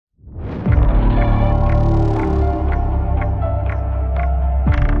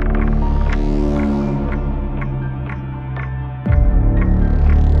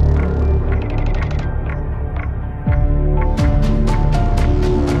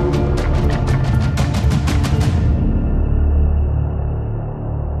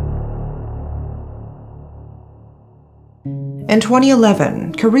In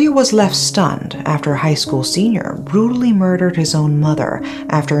 2011, Korea was left stunned after a high school senior brutally murdered his own mother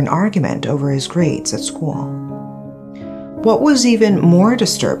after an argument over his grades at school. What was even more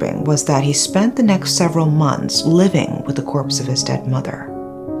disturbing was that he spent the next several months living with the corpse of his dead mother.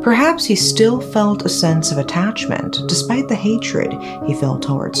 Perhaps he still felt a sense of attachment despite the hatred he felt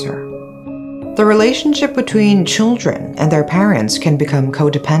towards her. The relationship between children and their parents can become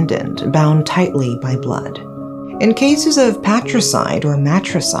codependent, bound tightly by blood. In cases of patricide or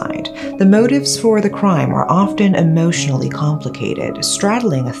matricide, the motives for the crime are often emotionally complicated,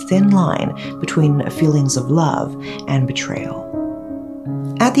 straddling a thin line between feelings of love and betrayal.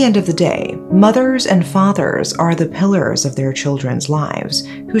 At the end of the day, mothers and fathers are the pillars of their children's lives,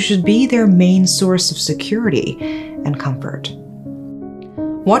 who should be their main source of security and comfort.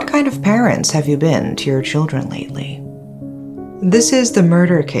 What kind of parents have you been to your children lately? This is the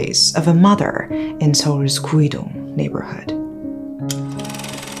murder case of a mother in Seoul's Guidong neighborhood.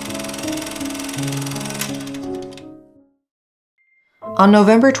 On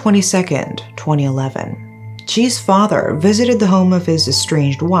November 22, 2011, Ji's father visited the home of his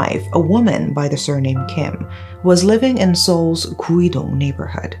estranged wife, a woman by the surname Kim, who was living in Seoul's Guidong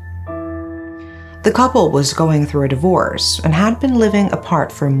neighborhood. The couple was going through a divorce and had been living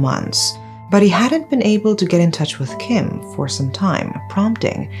apart for months, but he hadn't been able to get in touch with Kim for some time,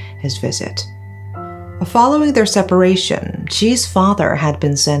 prompting his visit. Following their separation, Ji's father had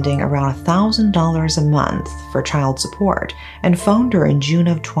been sending around $1,000 a month for child support and phoned her in June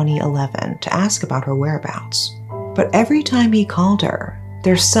of 2011 to ask about her whereabouts. But every time he called her,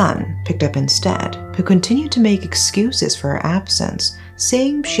 their son picked up instead, who continued to make excuses for her absence,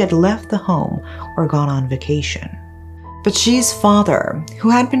 saying she had left the home or gone on vacation. But Ji's father,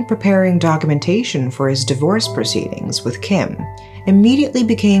 who had been preparing documentation for his divorce proceedings with Kim, immediately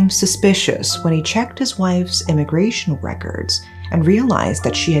became suspicious when he checked his wife's immigration records and realized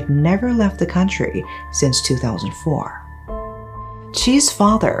that she had never left the country since 2004. Ji's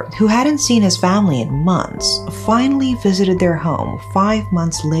father, who hadn't seen his family in months, finally visited their home 5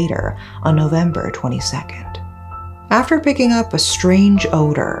 months later on November 22nd. After picking up a strange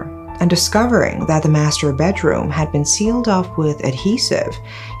odor and discovering that the master bedroom had been sealed off with adhesive,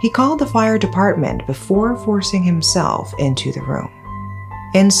 he called the fire department before forcing himself into the room.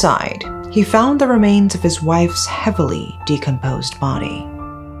 Inside, he found the remains of his wife's heavily decomposed body.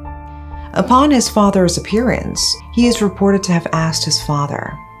 Upon his father's appearance, he is reported to have asked his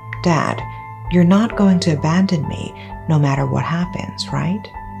father, "Dad, you're not going to abandon me no matter what happens, right?"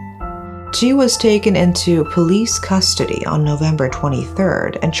 Ji was taken into police custody on November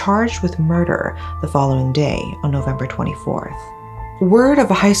 23rd and charged with murder the following day on November 24th. Word of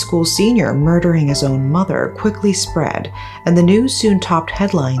a high school senior murdering his own mother quickly spread, and the news soon topped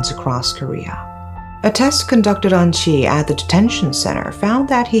headlines across Korea. A test conducted on Ji at the detention center found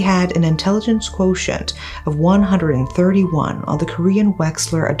that he had an intelligence quotient of 131 on the Korean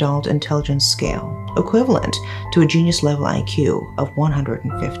Wechsler Adult Intelligence Scale, equivalent to a genius level IQ of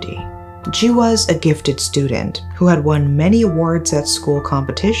 150. Ji was a gifted student who had won many awards at school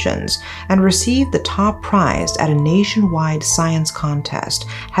competitions and received the top prize at a nationwide science contest,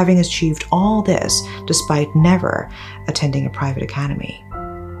 having achieved all this despite never attending a private academy.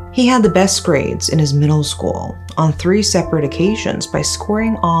 He had the best grades in his middle school on 3 separate occasions by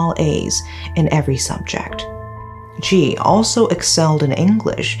scoring all A's in every subject. Ji also excelled in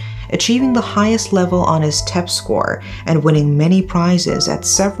English, achieving the highest level on his TEP score and winning many prizes at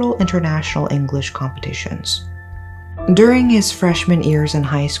several international English competitions. During his freshman years in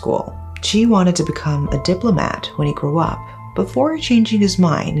high school, Ji wanted to become a diplomat when he grew up, before changing his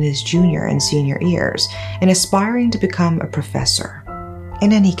mind in his junior and senior years and aspiring to become a professor.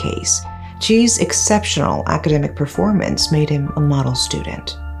 In any case, Ji's exceptional academic performance made him a model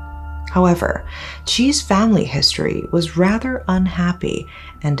student. However, Ji's family history was rather unhappy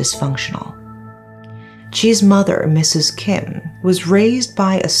and dysfunctional. Ji's mother, Mrs. Kim, was raised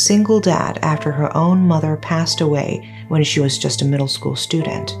by a single dad after her own mother passed away when she was just a middle school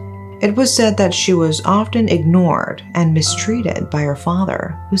student. It was said that she was often ignored and mistreated by her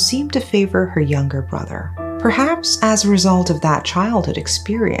father, who seemed to favor her younger brother. Perhaps as a result of that childhood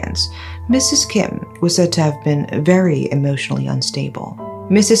experience, Mrs. Kim was said to have been very emotionally unstable.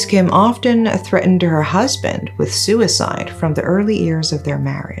 Mrs. Kim often threatened her husband with suicide from the early years of their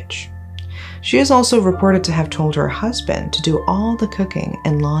marriage. She is also reported to have told her husband to do all the cooking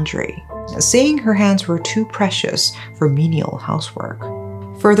and laundry, saying her hands were too precious for menial housework.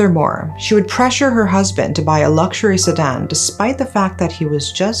 Furthermore, she would pressure her husband to buy a luxury sedan despite the fact that he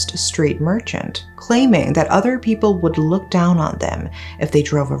was just a street merchant, claiming that other people would look down on them if they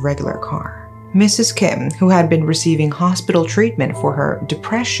drove a regular car. Mrs. Kim, who had been receiving hospital treatment for her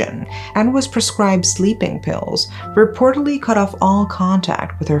depression and was prescribed sleeping pills, reportedly cut off all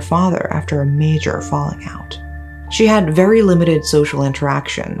contact with her father after a major falling out. She had very limited social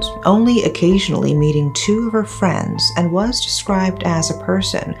interactions, only occasionally meeting two of her friends, and was described as a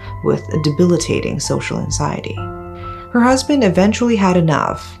person with debilitating social anxiety. Her husband eventually had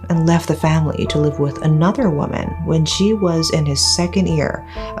enough and left the family to live with another woman when she was in his second year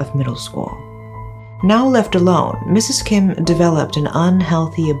of middle school. Now left alone, Mrs. Kim developed an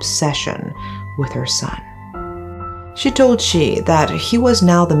unhealthy obsession with her son. She told Chi that he was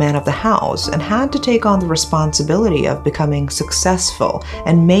now the man of the house and had to take on the responsibility of becoming successful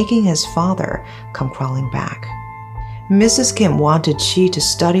and making his father come crawling back. Mrs. Kim wanted Chi to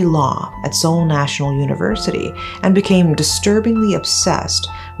study law at Seoul National University and became disturbingly obsessed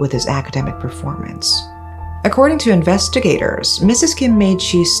with his academic performance. According to investigators, Mrs. Kim made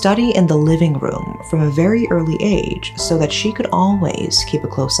Chi study in the living room from a very early age so that she could always keep a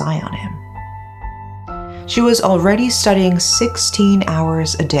close eye on him. She was already studying 16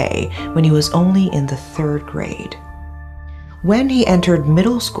 hours a day when he was only in the 3rd grade. When he entered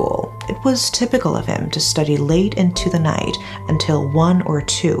middle school, it was typical of him to study late into the night until 1 or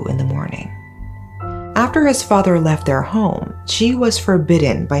 2 in the morning. After his father left their home, Chi was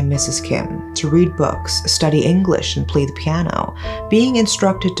forbidden by Mrs. Kim to read books, study English, and play the piano, being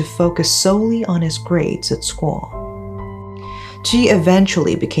instructed to focus solely on his grades at school. Chi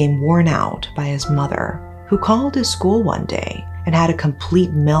eventually became worn out by his mother, who called his school one day and had a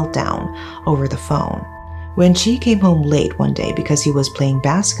complete meltdown over the phone when Chi came home late one day because he was playing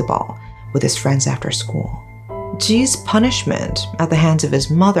basketball with his friends after school. Chi's punishment at the hands of his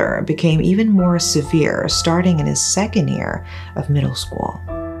mother became even more severe starting in his 2nd year of middle school.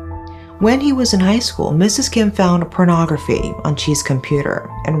 When he was in high school, Mrs. Kim found pornography on Chi's computer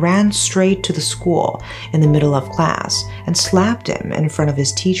and ran straight to the school in the middle of class and slapped him in front of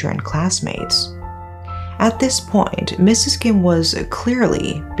his teacher and classmates. At this point, Mrs. Kim was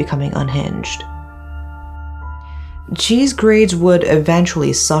clearly becoming unhinged. Chi's grades would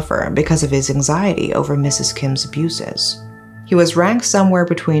eventually suffer because of his anxiety over Mrs. Kim's abuses. He was ranked somewhere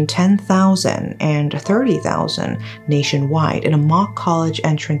between 10,000 and 30,000 nationwide in a mock college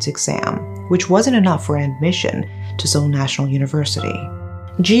entrance exam, which wasn't enough for an admission to Seoul National University.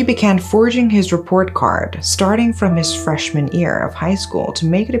 Ji began forging his report card starting from his freshman year of high school to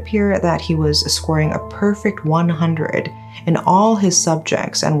make it appear that he was scoring a perfect 100 in all his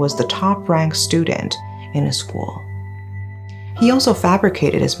subjects and was the top-ranked student in his school. He also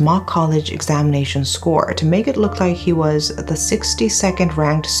fabricated his mock college examination score to make it look like he was the 62nd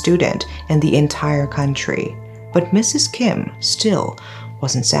ranked student in the entire country. But Mrs. Kim still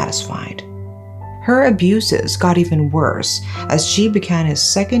wasn't satisfied. Her abuses got even worse as Ji began his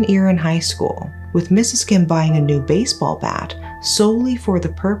 2nd year in high school, with Mrs. Kim buying a new baseball bat solely for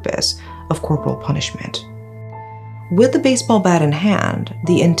the purpose of corporal punishment. With the baseball bat in hand,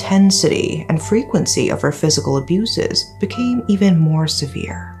 the intensity and frequency of her physical abuses became even more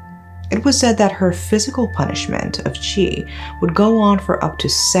severe. It was said that her physical punishment of Chi would go on for up to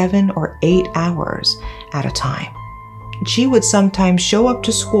 7 or 8 hours at a time. Chi would sometimes show up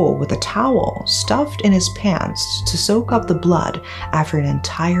to school with a towel stuffed in his pants to soak up the blood after an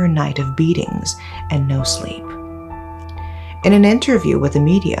entire night of beatings and no sleep. In an interview with the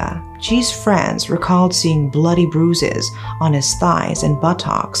media, Chi's friends recalled seeing bloody bruises on his thighs and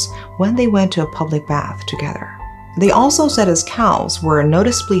buttocks when they went to a public bath together. They also said his calves were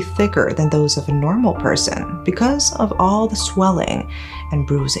noticeably thicker than those of a normal person because of all the swelling and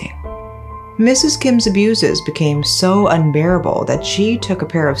bruising. Mrs. Kim's abuses became so unbearable that Chi took a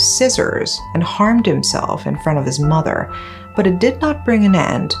pair of scissors and harmed himself in front of his mother, but it did not bring an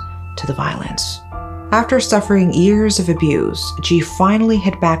end to the violence. After suffering years of abuse, Ji finally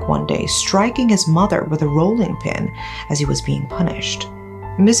hit back one day, striking his mother with a rolling pin as he was being punished.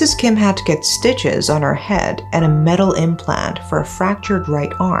 Mrs. Kim had to get stitches on her head and a metal implant for a fractured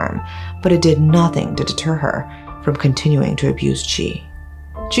right arm, but it did nothing to deter her from continuing to abuse Ji.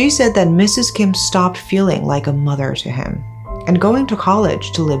 Ji said that Mrs. Kim stopped feeling like a mother to him, and going to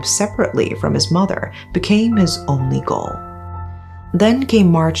college to live separately from his mother became his only goal. Then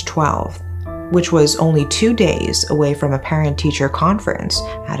came March 12th, which was only 2 days away from a parent-teacher conference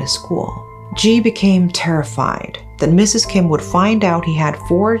at his school. Ji became terrified that Mrs. Kim would find out he had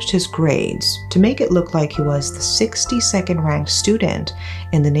forged his grades to make it look like he was the 62nd ranked student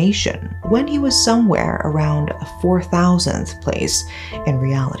in the nation when he was somewhere around a 4,000th place in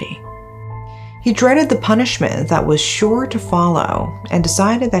reality. He dreaded the punishment that was sure to follow and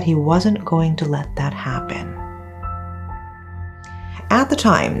decided that he wasn't going to let that happen. At the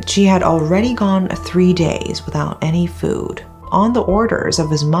time, Chi had already gone 3 days without any food, on the orders of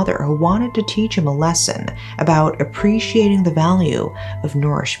his mother, who wanted to teach him a lesson about appreciating the value of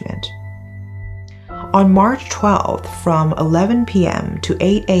nourishment. On March 12th, from 11 p.m. to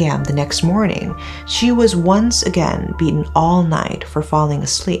 8 a.m. the next morning, she was once again beaten all night for falling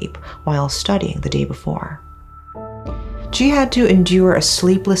asleep while studying the day before. She had to endure a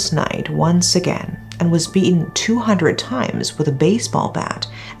sleepless night once again and was beaten 200 times with a baseball bat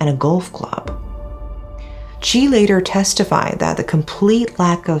and a golf club. She later testified that the complete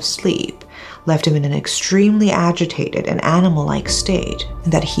lack of sleep left him in an extremely agitated and animal-like state,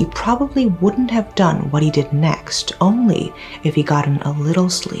 and that he probably wouldn't have done what he did next only if he gotten a little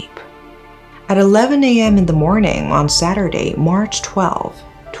sleep. At 11 a.m. in the morning on Saturday, March 12,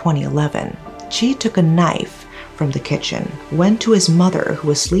 2011, Chi took a knife from the kitchen, went to his mother, who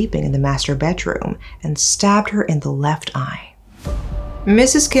was sleeping in the master bedroom, and stabbed her in the left eye.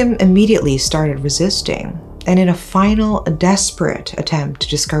 Mrs. Kim immediately started resisting, and in a final desperate attempt to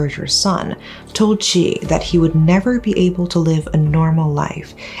discourage her son, told Chi that he would never be able to live a normal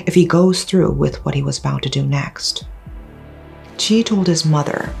life if he goes through with what he was about to do next. Chi told his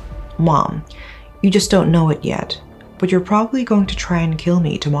mother, "Mom, you just don't know it yet, but you're probably going to try and kill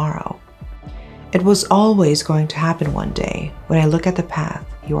me tomorrow. It was always going to happen one day when I look at the path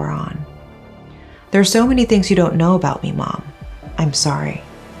you are on. There are so many things you don't know about me, Mom. I'm sorry."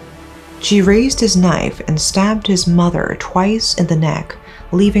 She raised his knife and stabbed his mother twice in the neck,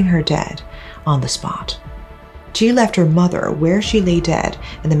 leaving her dead on the spot. She left her mother where she lay dead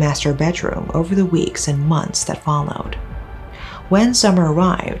in the master bedroom over the weeks and months that followed. When summer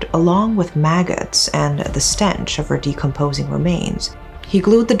arrived, along with maggots and the stench of her decomposing remains, he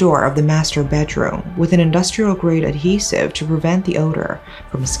glued the door of the master bedroom with an industrial-grade adhesive to prevent the odor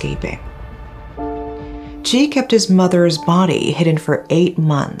from escaping. Chi kept his mother's body hidden for 8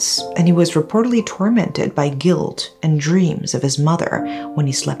 months, and he was reportedly tormented by guilt and dreams of his mother when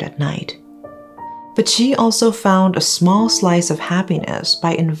he slept at night. But Chi also found a small slice of happiness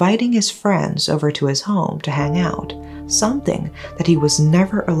by inviting his friends over to his home to hang out, something that he was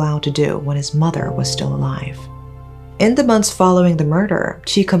never allowed to do when his mother was still alive. In the months following the murder,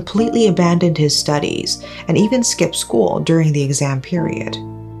 Chi completely abandoned his studies and even skipped school during the exam period.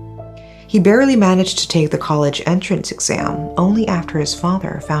 He barely managed to take the college entrance exam only after his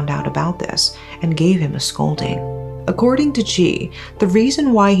father found out about this and gave him a scolding. According to Chi, the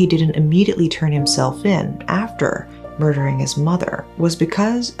reason why he didn't immediately turn himself in after murdering his mother was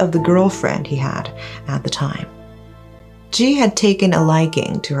because of the girlfriend he had at the time. Chi had taken a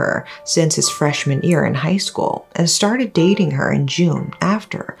liking to her since his freshman year in high school and started dating her in June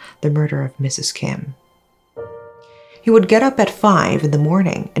after the murder of Mrs. Kim. He would get up at 5 in the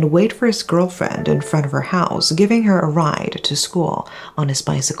morning and wait for his girlfriend in front of her house, giving her a ride to school on his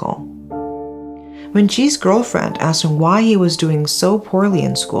bicycle. When Chi's girlfriend asked him why he was doing so poorly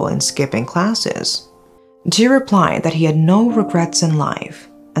in school and skipping classes, Chi replied that he had no regrets in life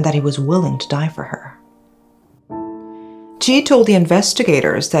and that he was willing to die for her. Chi told the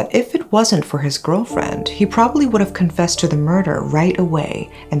investigators that if it wasn't for his girlfriend, he probably would have confessed to the murder right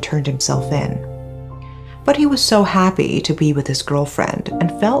away and turned himself in. But he was so happy to be with his girlfriend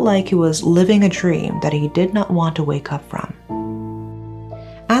and felt like he was living a dream that he did not want to wake up from.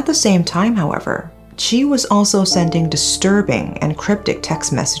 At the same time, however, Chi was also sending disturbing and cryptic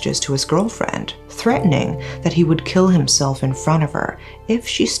text messages to his girlfriend, threatening that he would kill himself in front of her if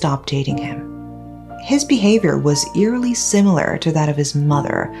she stopped dating him. His behavior was eerily similar to that of his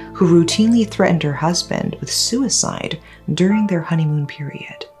mother, who routinely threatened her husband with suicide during their honeymoon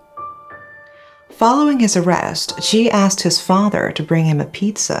period. Following his arrest, Chi asked his father to bring him a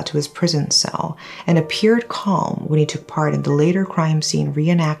pizza to his prison cell and appeared calm when he took part in the later crime scene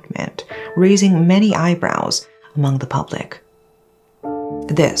reenactment, raising many eyebrows among the public.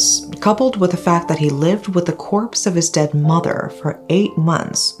 This, coupled with the fact that he lived with the corpse of his dead mother for 8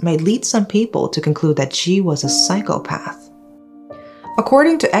 months, might lead some people to conclude that Chi was a psychopath.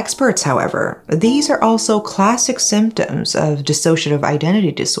 According to experts, however, these are also classic symptoms of dissociative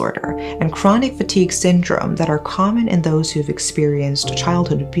identity disorder and chronic fatigue syndrome that are common in those who've experienced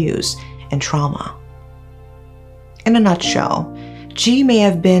childhood abuse and trauma. In a nutshell, Chi may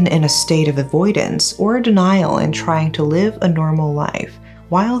have been in a state of avoidance or denial in trying to live a normal life,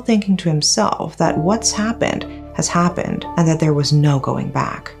 while thinking to himself that what's happened has happened and that there was no going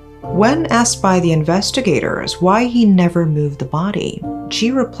back. When asked by the investigators why he never moved the body, Chi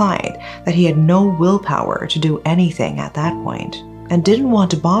replied that he had no willpower to do anything at that point and didn't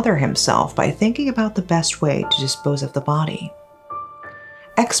want to bother himself by thinking about the best way to dispose of the body.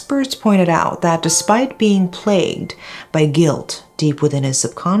 Experts pointed out that despite being plagued by guilt, deep within his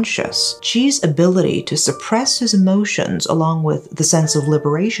subconscious, Chi's ability to suppress his emotions along with the sense of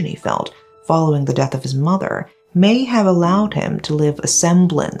liberation he felt following the death of his mother may have allowed him to live a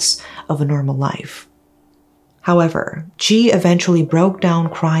semblance of a normal life. However, Chi eventually broke down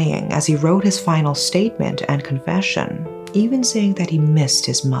crying as he wrote his final statement and confession, even saying that he missed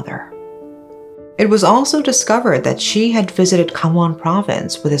his mother. It was also discovered that Chi had visited Gangwon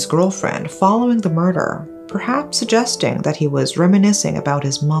province with his girlfriend following the murder, perhaps suggesting that he was reminiscing about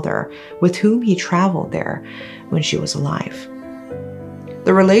his mother with whom he traveled there when she was alive.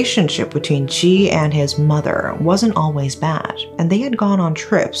 The relationship between Chi and his mother wasn't always bad, and they had gone on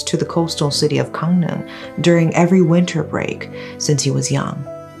trips to the coastal city of Gangneung during every winter break since he was young.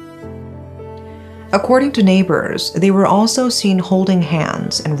 According to neighbors, they were also seen holding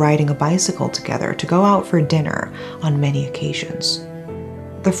hands and riding a bicycle together to go out for dinner on many occasions.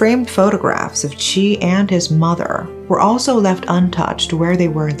 The framed photographs of Chi and his mother were also left untouched where they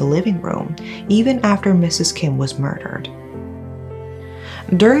were in the living room, even after Mrs. Kim was murdered.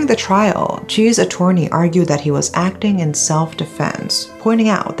 During the trial, Chi's attorney argued that he was acting in self-defense, pointing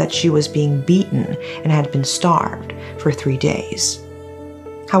out that she was being beaten and had been starved for 3 days.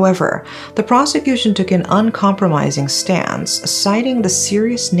 However, the prosecution took an uncompromising stance, citing the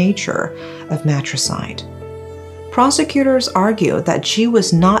serious nature of matricide. Prosecutors argued that Chi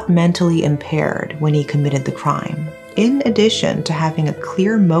was not mentally impaired when he committed the crime, in addition to having a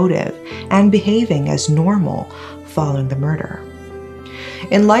clear motive and behaving as normal following the murder.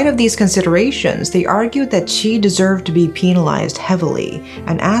 In light of these considerations, they argued that Chi deserved to be penalized heavily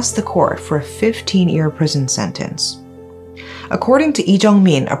and asked the court for a 15-year prison sentence. According to Lee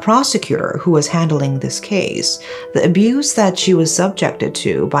Jung-min, a prosecutor who was handling this case, the abuse that Chi was subjected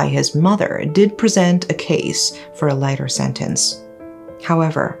to by his mother did present a case for a lighter sentence.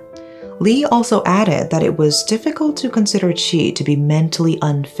 However, Lee also added that it was difficult to consider Chi to be mentally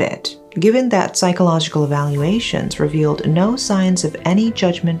unfit, given that psychological evaluations revealed no signs of any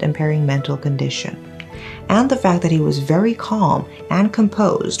judgment-impairing mental condition, and the fact that he was very calm and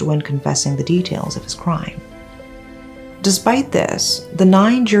composed when confessing the details of his crime. Despite this, the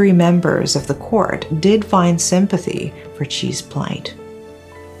 9 jury members of the court did find sympathy for Chi's plight.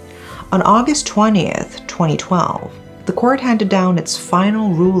 On August 20th, 2012, the court handed down its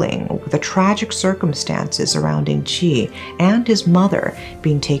final ruling with the tragic circumstances surrounding Chi and his mother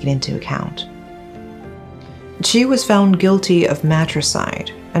being taken into account. Chi was found guilty of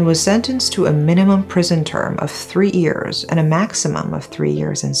matricide and was sentenced to a minimum prison term of 3 years and a maximum of 3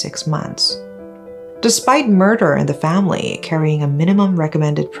 years and 6 months. Despite murder in the family carrying a minimum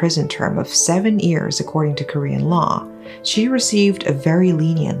recommended prison term of 7 years according to Korean law, she received a very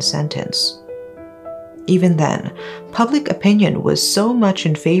lenient sentence. Even then, public opinion was so much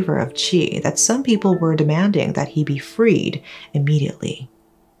in favor of Chi that some people were demanding that he be freed immediately.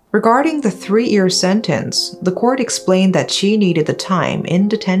 Regarding the 3-year sentence, the court explained that Chi needed the time in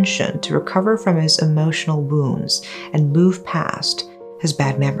detention to recover from his emotional wounds and move past his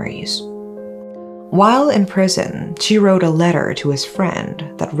bad memories. While in prison, Chi wrote a letter to his friend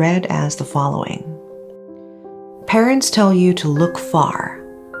that read as the following: "Parents tell you to look far,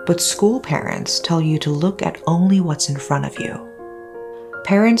 but school parents tell you to look at only what's in front of you.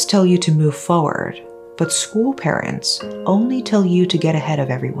 Parents tell you to move forward, but school parents only tell you to get ahead of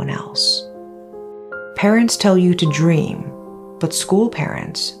everyone else. Parents tell you to dream, but school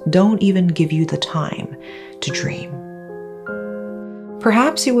parents don't even give you the time to dream."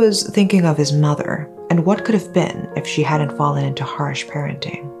 Perhaps he was thinking of his mother and what could have been if she hadn't fallen into harsh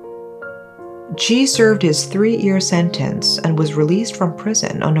parenting. Chi served his 3-year sentence and was released from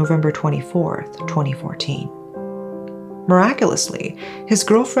prison on November 24th, 2014. Miraculously, his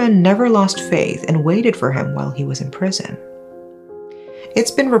girlfriend never lost faith and waited for him while he was in prison.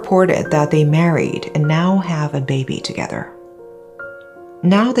 It's been reported that they married and now have a baby together.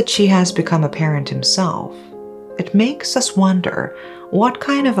 Now that Chi has become a parent himself, it makes us wonder what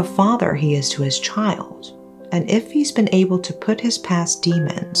kind of a father he is to his child, and if he's been able to put his past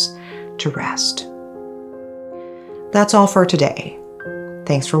demons to rest. That's all for today.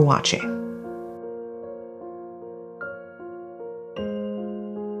 Thanks for watching.